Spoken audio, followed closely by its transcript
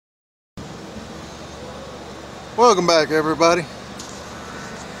Welcome back, everybody.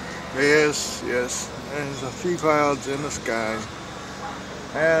 Yes, there's a few clouds in the sky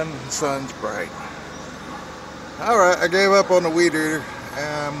and the sun's bright. Alright, I gave up on the weed eater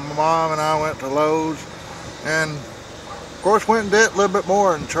and my mom and I went to Lowe's and of course went in debt a little bit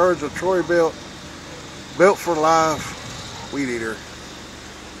more and charged a Troy built for life weed eater.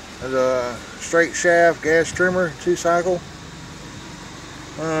 There's a straight shaft gas trimmer, 2-cycle.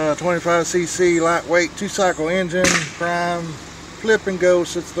 25cc lightweight 2-cycle engine, prime flip and go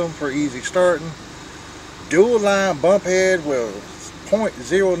system for easy starting, dual line bump head with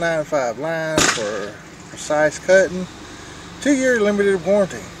 .095 line for precise cutting, 2-year limited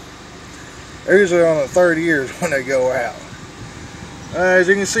warranty. They're usually on the 3rd year when they go out. As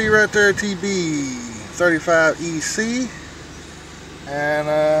you can see right there, TB35EC, and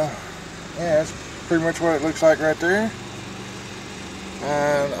yeah, that's pretty much what it looks like right there.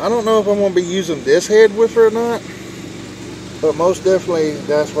 And I don't know if I'm going to be using this head with her or not, but most definitely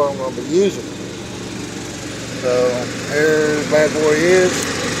that's what I'm going to be using. So here bad boy is.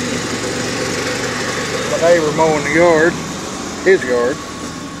 My neighbor mowing the yard, his yard.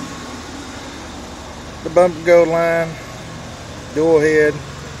 The bump and go line, dual head,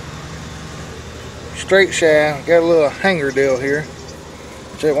 straight shaft. Got a little hanger deal here,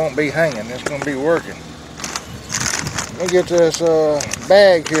 which it won't be hanging. It's going to be working. Let me get this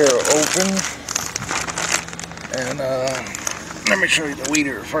bag here open, and let me show you the weed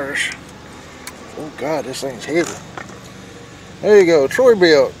eater first. Oh God, this thing's heavy. There you go, Troy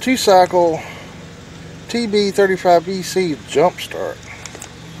built 2-cycle TB35EC jump start.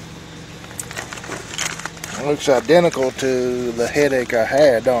 It looks identical to the headache I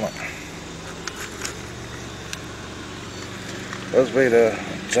had, don't it? Supposed to be the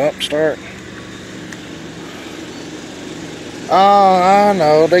jump start. Oh, I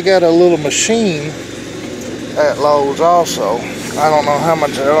know, they got a little machine at Lowe's also. I don't know how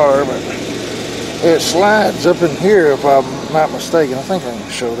much they are, but it slides up in here if I'm not mistaken. I think I can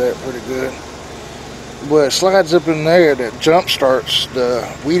show that pretty good. But it slides up in there that jump starts the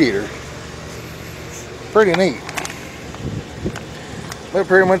weed eater. Pretty neat. But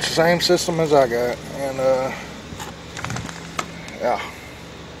pretty much the same system as I got. And yeah.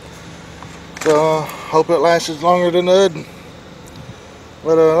 So hope it lasts longer than the other.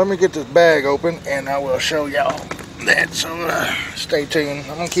 But let me get this bag open and I will show y'all that, so stay tuned.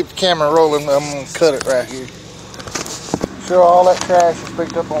 I'm going to keep the camera rolling, but I'm going to cut it right here. Sure, all that trash is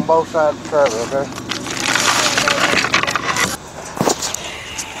picked up on both sides of the trailer,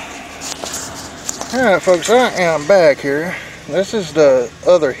 okay? Alright folks, I am back here. This is the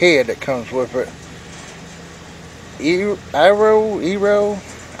other head that comes with it.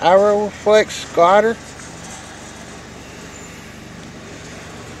 Aero Flex Glider.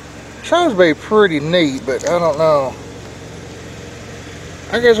 Sounds to be pretty neat, but I don't know.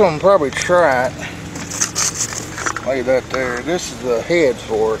 I guess I'm gonna probably try it. Leave that there. This is the head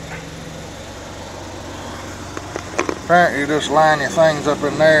for it. Apparently you just line your things up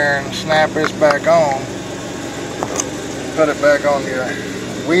in there and snap this back on. Put it back on your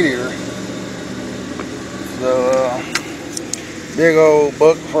weed eater. So big old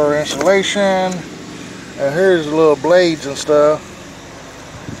book for installation. And here's the little blades and stuff.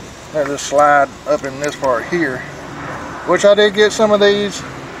 I just slide up in this part here, which I did get some of these.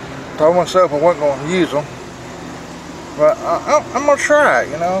 Told myself I wasn't going to use them, but I'm going to try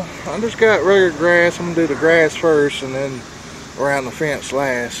it, you know. I just got regular grass. I'm going to do the grass first and then around the fence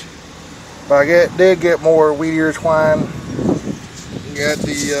last. But I did get more weed eater twine. Got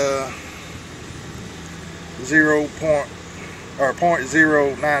the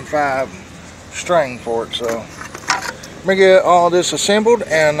 0.095 string for it, so let me get all this assembled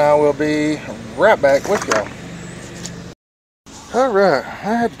and I will be right back with y'all. Alright, I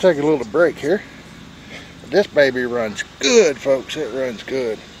had to take a little break here. This baby runs good, folks. It runs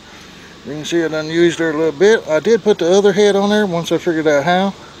good. You can see I done used her a little bit. I did put the other head on there once I figured out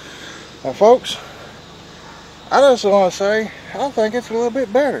how. Now folks, I just want to say, I think it's a little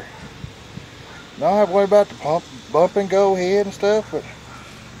bit better. Don't have to worry about the bump and go head and stuff, but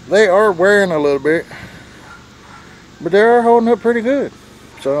they are wearing a little bit. But they are holding up pretty good.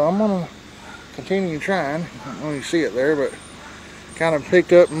 So I'm going to continue trying. I don't know if you see it there, but kind of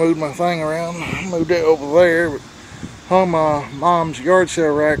picked up and moved my thing around. Moved it over there, but hung my mom's yard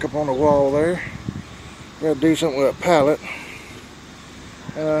sale rack up on the wall there. Got to do something with a pallet.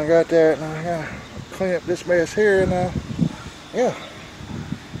 And I got that, and I got to clean up this mess here, and yeah.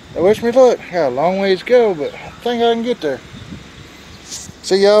 I wish me luck. Got a long ways to go, but I think I can get there.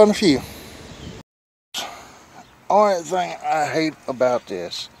 See y'all in a few. Only thing I hate about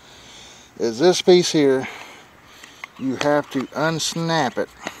this is this piece here you have to unsnap it.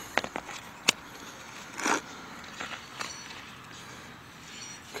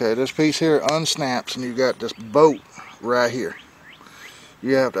 Okay, this piece here unsnaps and you got this bolt right here.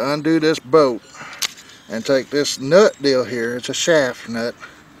 You have to undo this bolt and take this nut deal here, it's a shaft nut,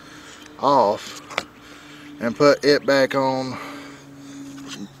 off and put it back on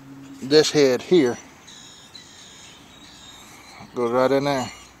this head here. Goes right in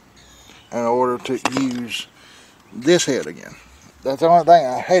there in order to use this head again. That's the only thing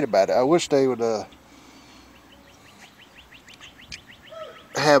I hate about it. I wish they would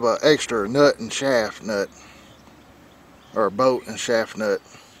have an extra nut and shaft nut, or a bolt and shaft nut.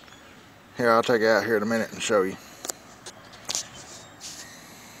 Here, I'll take it out here in a minute and show you.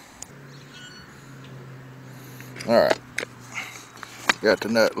 Alright, got the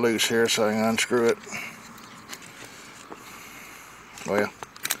nut loose here so I can unscrew it. Well,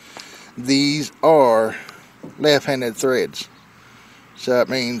 these are left-handed threads, so that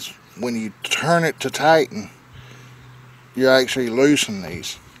means when you turn it to tighten, you actually loosen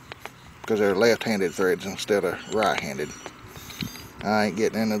these because they're left-handed threads instead of right-handed. I ain't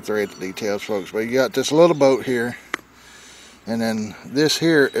getting into the thread details, folks, but you got this little bolt here, and then this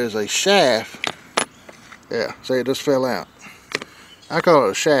here is a shaft. Yeah, see, it just fell out. I call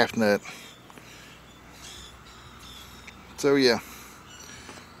it a shaft nut. So yeah,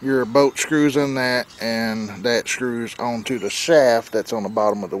 your bolt screws in that, and that screws onto the shaft that's on the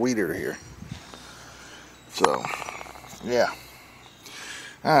bottom of the weeder here. So yeah.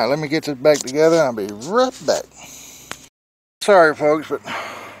 Alright, let me get this back together and I'll be right back. Sorry folks, but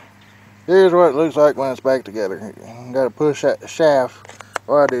here's what it looks like when it's back together. You gotta push that shaft.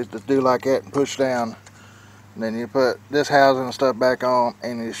 What I do is just do like that and push down. And then you put this housing and stuff back on,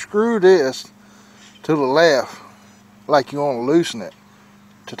 and you screw this to the left like you want to loosen it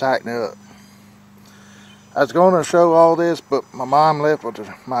to tighten it up. I was going to show all this, but my mom left with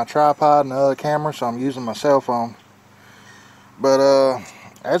my tripod and the other camera, so I'm using my cell phone. But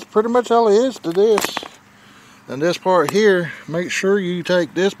that's pretty much all it is to this. And this part here, make sure you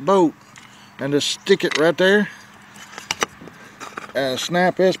take this bolt and just stick it right there and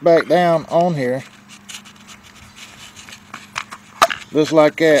snap this back down on here, just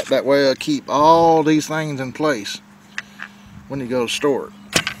like that. That way it'll keep all these things in place when you go to store it.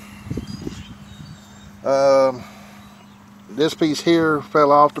 This piece here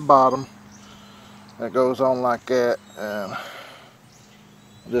fell off the bottom. That goes on like that, and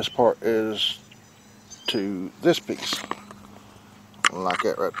this part is to this piece, like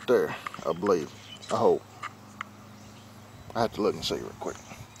that right there, I believe. I hope. I have to look and see real quick.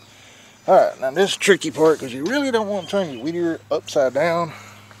 Alright, now this is the tricky part because you really don't want to turn your weeder upside down.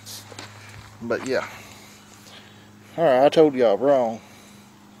 But yeah. Alright, I told y'all wrong.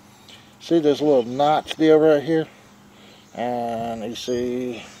 See this little notch deal right here? And you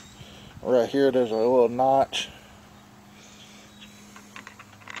see right here there's a little notch.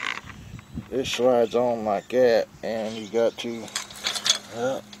 It slides on like that, and you got to,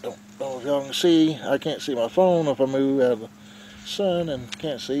 don't know if y'all can see, I can't see my phone if I move out of the sun and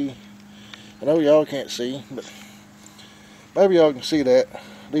can't see. I know y'all can't see, but maybe y'all can see that.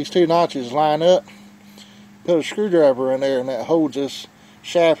 These two notches line up, put a screwdriver in there, and that holds this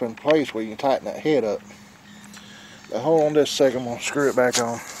shaft in place where you can tighten that head up. But hold on just a second, I'm going to screw it back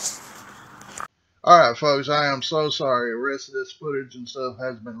on. Alright folks, I am so sorry. The rest of this footage and stuff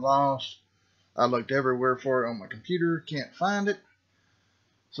has been lost. I looked everywhere for it on my computer, can't find it.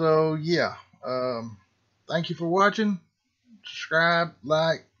 So yeah, thank you for watching. Subscribe,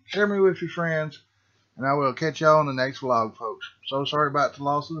 like, share me with your friends, and I will catch y'all on the next vlog, folks. So sorry about the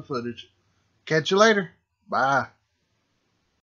loss of the footage. Catch you later. Bye.